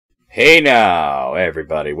Hey now,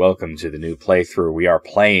 everybody, welcome to the new playthrough. We are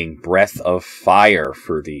playing Breath of Fire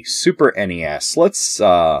for the Super NES. Let's,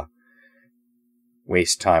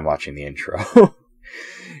 waste time watching the intro.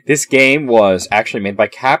 This game was actually made by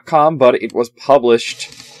Capcom, but it was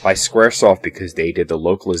published by Squaresoft because they did the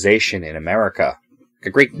localization in America.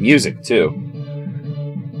 Got great music, too.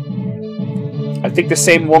 I think the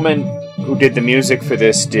same woman who did the music for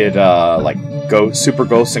this did, Super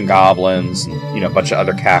Ghosts and Goblins, and, a bunch of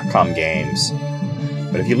other Capcom games.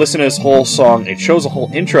 But if you listen to this whole song, it shows a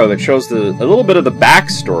whole intro that shows a little bit of the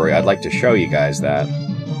backstory. I'd like to show you guys that.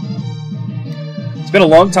 It's been a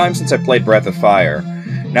long time since I played Breath of Fire.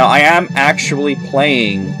 Now, I am actually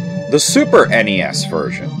playing the Super NES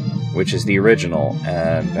version, which is the original,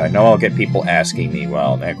 and I know I'll get people asking me,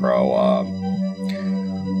 well, Necro,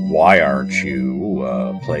 why aren't you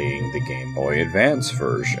playing the Game Boy Advance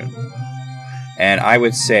version? And I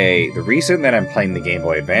would say the reason that I'm playing the Game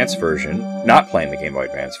Boy Advance version, not playing the Game Boy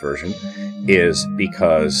Advance version, is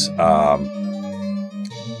because the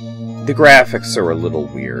graphics are a little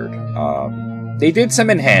weird. They did some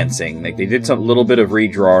enhancing, they did some little bit of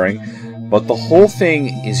redrawing, but the whole thing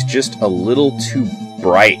is just a little too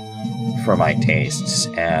bright for my tastes.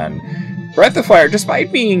 And Breath of Fire,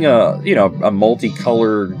 despite being a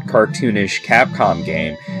multicolored, cartoonish Capcom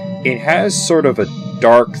game, it has sort of a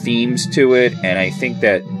dark themes to it, and I think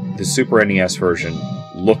that the Super NES version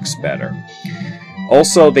looks better.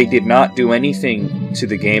 Also, they did not do anything to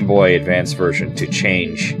the Game Boy Advance version to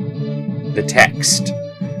change the text.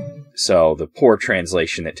 So the poor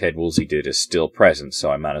translation that Ted Woolsey did is still present, so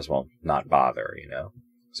I might as well not bother,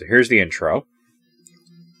 So here's the intro.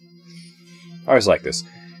 I always like this.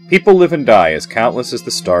 People live and die, as countless as the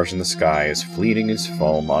stars in the sky, as fleeting as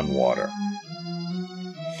foam on water.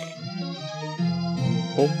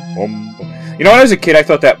 When I was a kid, I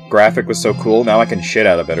thought that graphic was so cool. Now I can shit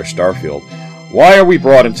out a better Starfield. Why are we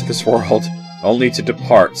brought into this world, only to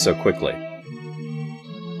depart so quickly?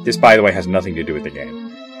 This, by the way, has nothing to do with the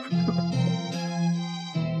game.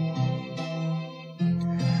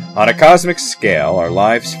 On a cosmic scale, our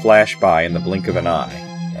lives flash by in the blink of an eye.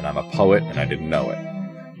 And I'm a poet, and I didn't know it.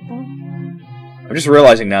 I'm just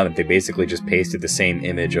realizing now that they basically just pasted the same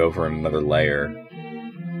image over in another layer.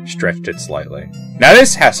 Stretched it slightly. Now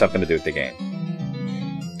this has something to do with the game.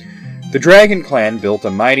 The Dragon Clan built a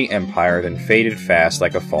mighty empire, then faded fast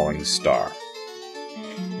like a falling star.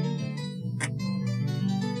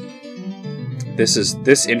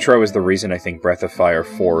 This intro is the reason I think Breath of Fire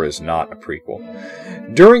 4 is not a prequel.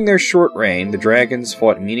 During their short reign, the dragons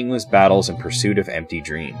fought meaningless battles in pursuit of empty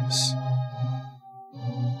dreams.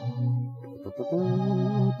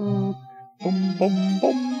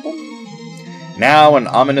 Now an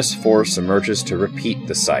ominous force emerges to repeat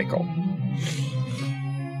the cycle.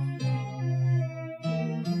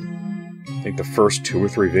 I think the first 2 or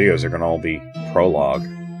 3 videos are going to all be prologue.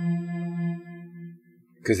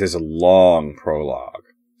 Because there's a long prologue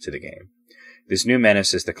to the game. This new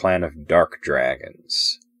menace is the clan of Dark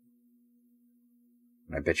Dragons.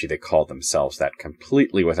 And I bet you they call themselves that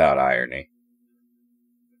completely without irony.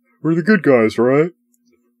 We're the good guys, right?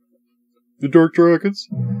 The Dark Dragons?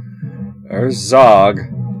 There's Zog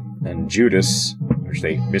and Judas, which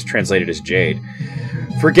they mistranslated as Jade.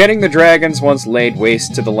 Forgetting the dragons once laid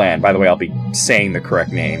waste to the land. By the way, I'll be saying the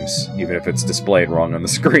correct names, even if it's displayed wrong on the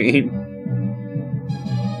screen.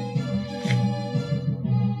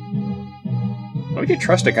 Why would you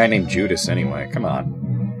trust a guy named Judas anyway? Come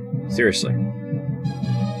on. Seriously.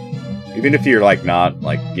 Even if you're, not,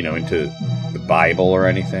 into the Bible or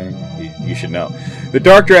anything, you should know. The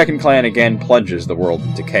Dark Dragon Clan again plunges the world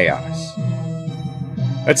into chaos.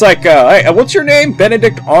 It's like, hey, what's your name?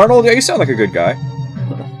 Benedict Arnold? Yeah, you sound like a good guy.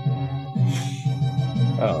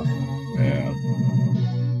 Oh, man.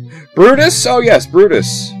 Brutus? Oh, yes,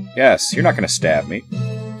 Brutus. Yes, you're not going to stab me.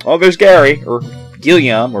 Oh, there's Gary, or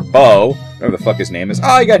Guillaume, or Bo, whatever the fuck his name is.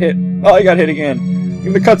 Oh, he got hit. Oh, he got hit again.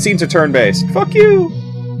 Even the cutscenes are turn-based. Fuck you!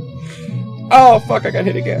 Oh, fuck, I got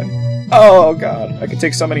hit again. Oh, God, I can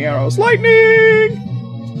take so many arrows. Lightning!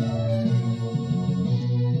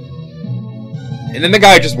 And then the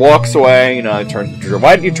guy just walks away, turns into...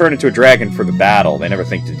 Why didn't you turn into a dragon for the battle? They never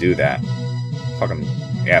think to do that. Fucking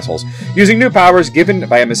assholes. Using new powers given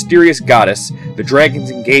by a mysterious goddess, the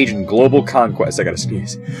dragons engage in global conquest. I gotta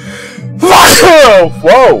sneeze.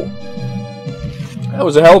 Whoa! That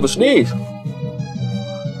was a hell of a sneeze.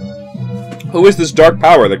 Who is this dark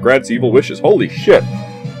power that grants evil wishes? Holy shit.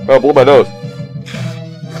 Oh, blew my nose.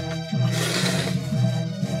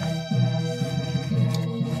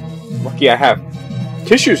 Lucky I have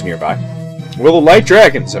tissues nearby. Will the light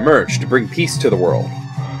dragons emerge to bring peace to the world?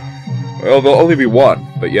 Well, there'll only be one,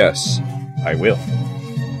 but yes, I will.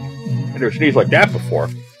 I never sneezed like that before.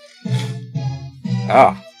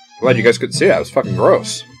 Ah, glad you guys couldn't see that. It was fucking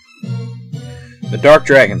gross. The dark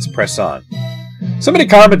dragons press on. Somebody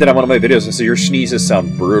commented on one of my videos and said your sneezes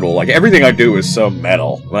sound brutal. Like, everything I do is so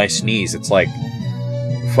metal. When I sneeze, it's like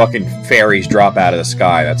fucking fairies drop out of the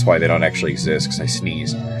sky. That's why they don't actually exist, because I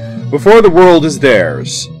sneeze. Before the world is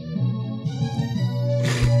theirs.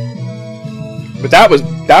 But that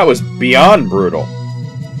was beyond brutal.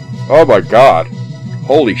 Oh my god.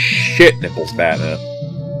 Holy shit, Nipples Batman.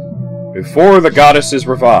 Before the goddess is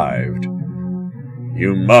revived,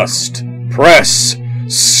 you must press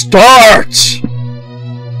start!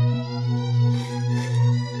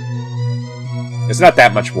 There's not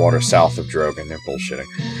that much water south of Drogon, they're bullshitting.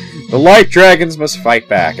 The light dragons must fight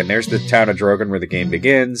back, and there's the town of Drogon where the game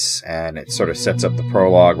begins, and it sort of sets up the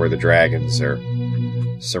prologue where the dragons are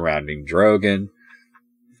surrounding Drogon.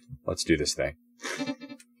 Let's do this thing.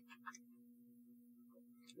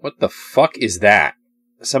 What the fuck is that?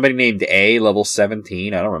 Somebody named A, level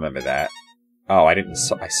 17? I don't remember that. Oh, I didn't.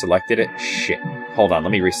 I selected it? Shit. Hold on,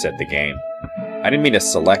 let me reset the game. I didn't mean to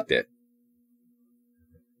select it.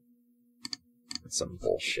 That's some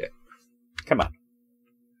bullshit. Come on.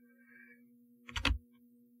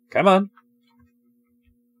 Come on.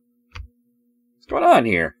 What's going on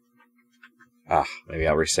here? Ah, maybe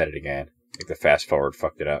I'll reset it again. I think the fast forward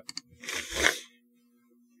fucked it up.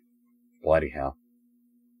 Bloody hell.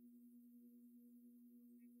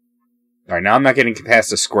 Alright, now I'm not getting past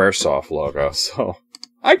the Squaresoft logo, so...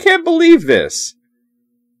 I can't believe this!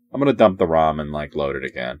 I'm gonna dump the ROM and, like, load it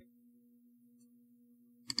again.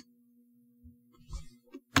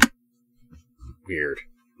 Weird.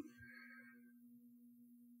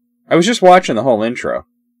 I was just watching the whole intro.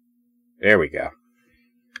 There we go.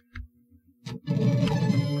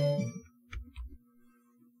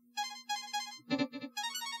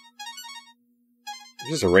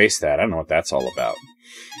 Just erase that. I don't know what that's all about.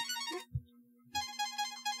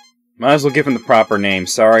 Might as well give him the proper name.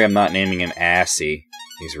 Sorry, I'm not naming him Assy.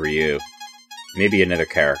 He's Ryu. Maybe another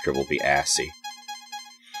character will be Assy.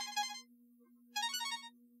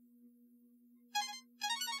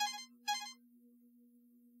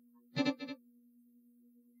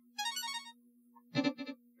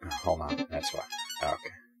 Hold on. That's why. Okay.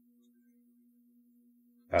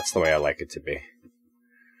 That's the way I like it to be.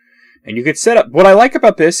 And you could set up... What I like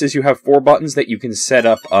about this is you have 4 buttons that you can set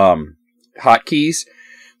up hotkeys.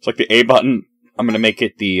 It's like the A button, I'm going to make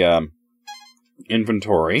it the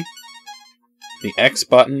inventory. The X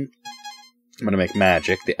button, I'm going to make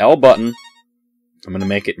magic. The L button, I'm going to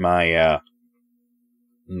make it my...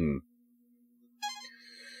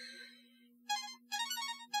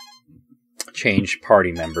 change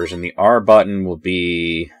party members. And the R button will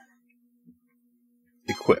be...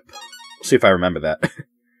 equip. We'll see if I remember that.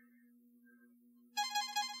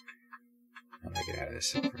 How do I get out of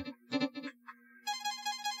this?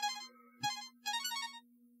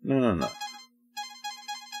 No.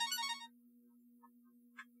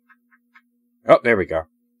 Oh, there we go.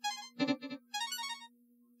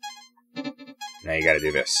 Now you gotta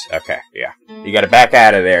do this. Okay, yeah. You gotta back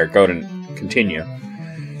out of there. Go to continue.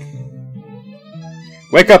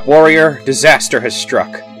 Wake up, warrior. Disaster has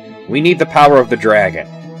struck. We need the power of the dragon.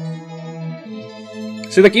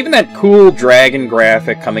 See, like, even that cool dragon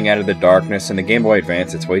graphic coming out of the darkness in the Game Boy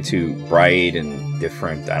Advance, it's way too bright and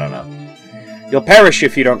different. I don't know. You'll perish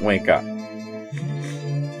if you don't wake up.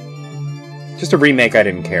 Just a remake I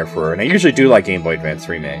didn't care for, and I usually do like Game Boy Advance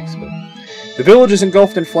remakes, but... The village is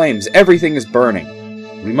engulfed in flames. Everything is burning.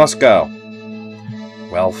 We must go.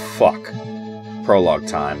 Well, fuck. Prologue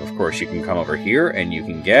time. Of course, you can come over here, and you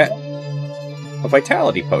can get... a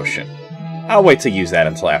vitality potion. I'll wait to use that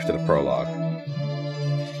until after the prologue.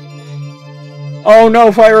 Oh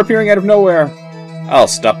no, fire appearing out of nowhere! I'll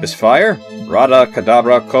stop this fire. Rada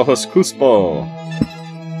Kadabra Kohos Kuspo.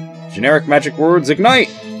 Generic magic words, ignite!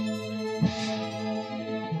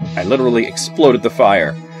 I literally exploded the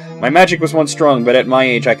fire. My magic was once strong, but at my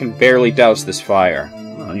age I can barely douse this fire.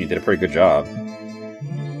 Oh, you did a pretty good job.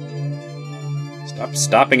 Stop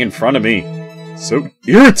stopping in front of me. So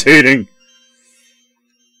irritating!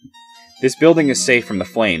 This building is safe from the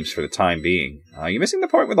flames for the time being. You missing the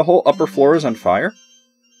part where the whole upper floor is on fire?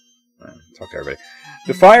 Talk to everybody.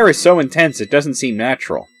 The fire is so intense, it doesn't seem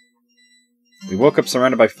natural. We woke up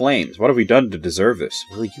surrounded by flames. What have we done to deserve this?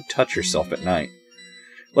 Will you touch yourself at night?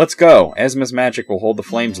 Let's go. Esma's magic will hold the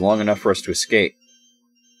flames long enough for us to escape.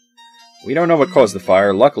 We don't know what caused the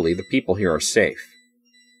fire. Luckily, the people here are safe.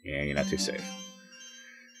 Yeah, you're not too safe.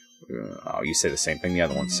 Oh, you say the same thing the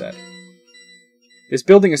other one said. This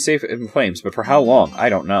building is safe in flames, but for how long? I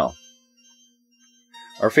don't know.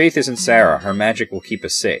 Our faith is in Sarah. Her magic will keep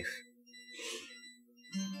us safe.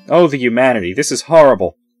 Oh, the humanity. This is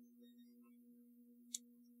horrible.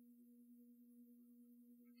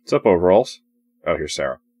 What's up, overalls? Oh, here's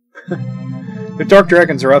Sarah. The Dark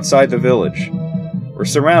Dragons are outside the village. We're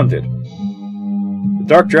surrounded. The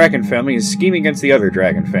Dark Dragon family is scheming against the other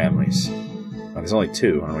dragon families. Oh, there's only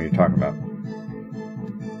two. I don't know what you're talking about.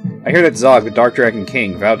 I hear that Zog, the Dark Dragon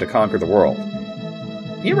King, vowed to conquer the world.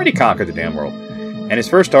 He already conquered the damn world. And his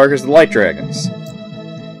first target is the Light Dragons.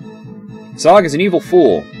 Zog is an evil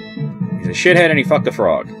fool. He's a shithead and he fucked a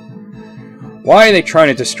frog. Why are they trying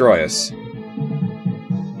to destroy us?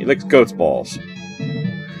 He licks goat's balls.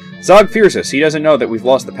 Zog fears us. He doesn't know that we've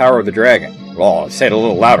lost the power of the dragon. Well, say it a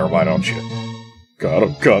little louder, why don't you? God,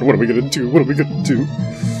 oh God, what are we gonna do? What are we gonna do?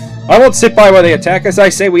 I won't sit by while they attack us. I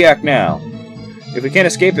say we act now. If we can't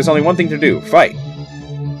escape, there's only one thing to do. Fight.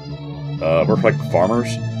 We're like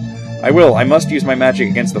farmers? I will. I must use my magic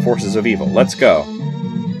against the forces of evil. Let's go.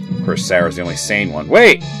 Of course, Sarah's the only sane one.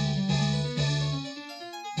 Wait!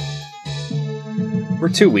 We're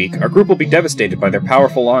too weak. Our group will be devastated by their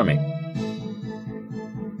powerful army.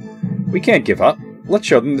 We can't give up. Let's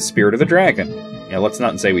show them the spirit of the dragon. Yeah, let's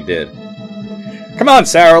not say we did. Come on,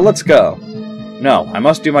 Sarah, let's go. No, I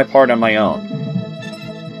must do my part on my own.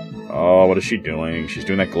 Oh, what is she doing? She's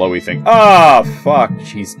doing that glowy thing. Ah, fuck.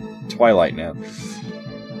 She's Twilight now.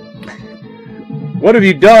 What have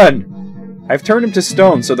you done? I've turned him to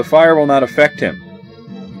stone so the fire will not affect him.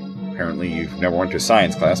 Apparently you've never went to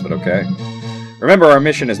science class, but okay. Remember our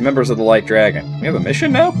mission as members of the Light Dragon. We have a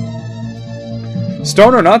mission now?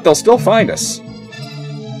 Stone or not, they'll still find us.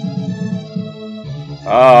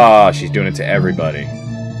 Ah, she's doing it to everybody.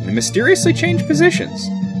 And they mysteriously changed positions.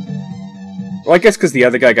 Well, I guess because the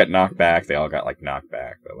other guy got knocked back, they all got, like, knocked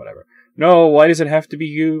back, but whatever. No, why does it have to be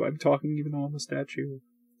you? I'm talking even though I'm a statue.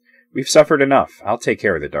 We've suffered enough. I'll take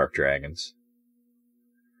care of the Dark Dragons.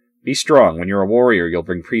 Be strong. When you're a warrior, you'll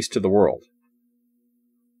bring peace to the world.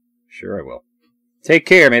 Sure I will. Take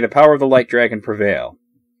care. May the power of the Light Dragon prevail.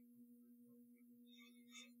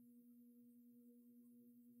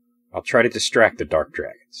 I'll try to distract the Dark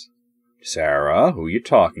Dragons. Sarah, who you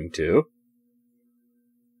talking to?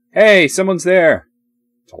 Hey, someone's there.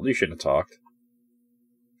 Told you shouldn't have talked.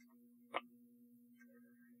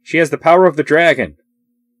 She has the power of the dragon.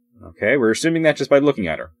 Okay, we're assuming that just by looking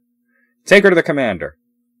at her. Take her to the commander.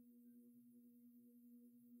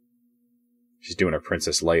 She's doing a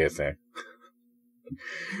Princess Leia thing.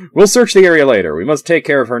 We'll search the area later. We must take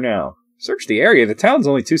care of her now. Search the area? The town's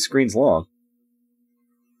only 2 screens long.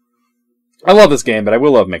 I love this game, but I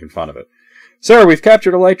will love making fun of it. Sir, we've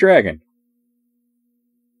captured a light dragon.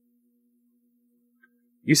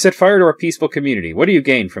 You set fire to our peaceful community. What do you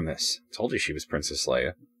gain from this? Told you she was Princess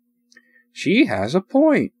Leia. She has a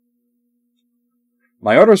point.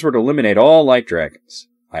 My orders were to eliminate all light dragons.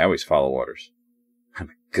 I always follow orders. I'm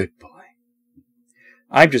a good boy.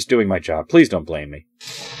 I'm just doing my job. Please don't blame me.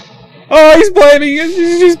 Oh, he's blaming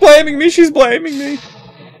me. She's blaming me. She's blaming me.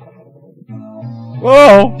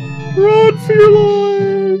 Whoa. Run for your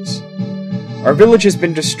lives. Our village has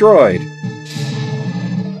been destroyed.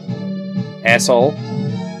 Asshole.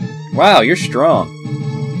 Wow, you're strong.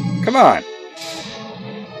 Come on.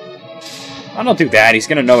 I don't do that. He's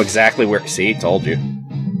gonna know exactly where... See, told you.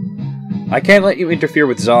 I can't let you interfere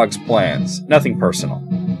with Zog's plans. Nothing personal.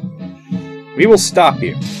 We will stop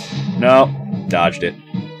you. No, dodged it.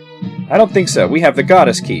 I don't think so. We have the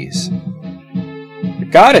goddess keys. The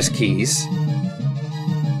goddess keys?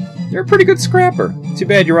 You're a pretty good scrapper. Too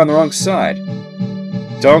bad you're on the wrong side.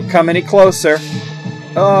 Don't come any closer.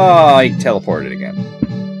 Oh, he teleported again.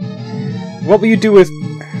 What will you do with...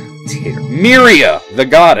 Miria, the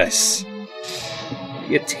goddess. Where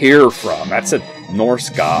do you tear from? That's a Norse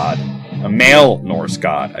god. A male Norse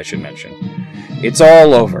god, I should mention. It's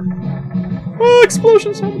all over. Oh,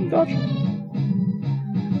 explosions! Oh my gosh.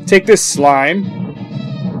 Take this, slime.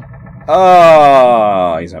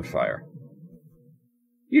 Oh, he's on fire.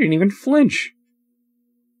 You didn't even flinch.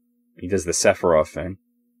 He does the Sephiroth thing.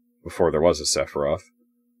 Before there was a Sephiroth.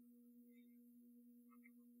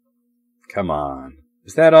 Come on.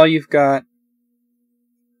 Is that all you've got?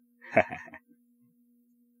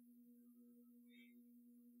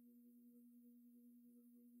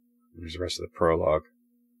 Here's the rest of the prologue.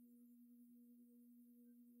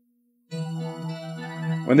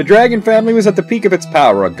 When the dragon family was at the peak of its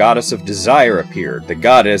power, a goddess of desire appeared. The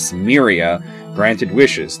goddess, Miria, granted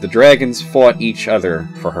wishes. The dragons fought each other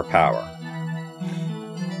for her power.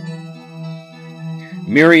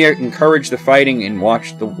 Miria encouraged the fighting and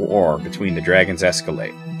watched the war between the dragons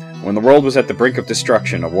escalate. When the world was at the brink of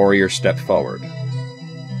destruction, a warrior stepped forward.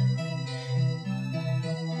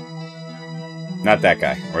 Not that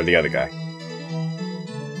guy, or the other guy.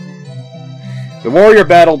 The warrior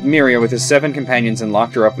battled Miria with his 7 companions and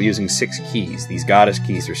locked her up using 6 keys. These goddess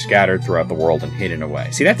keys are scattered throughout the world and hidden away.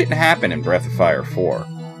 See, that didn't happen in Breath of Fire 4.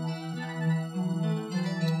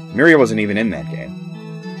 Miria wasn't even in that game.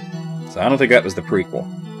 So I don't think that was the prequel.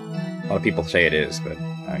 A lot of people say it is, but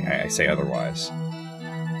I say otherwise.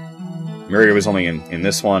 Miria was only in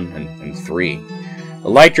this one and 3. The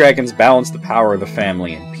Light Dragons balanced the power of the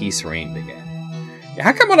family and peace reigned again.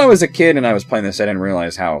 How come when I was a kid and I was playing this, I didn't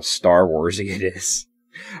realize how Star Warsy it is?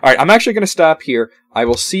 Alright, I'm actually going to stop here. I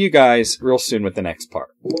will see you guys real soon with the next part.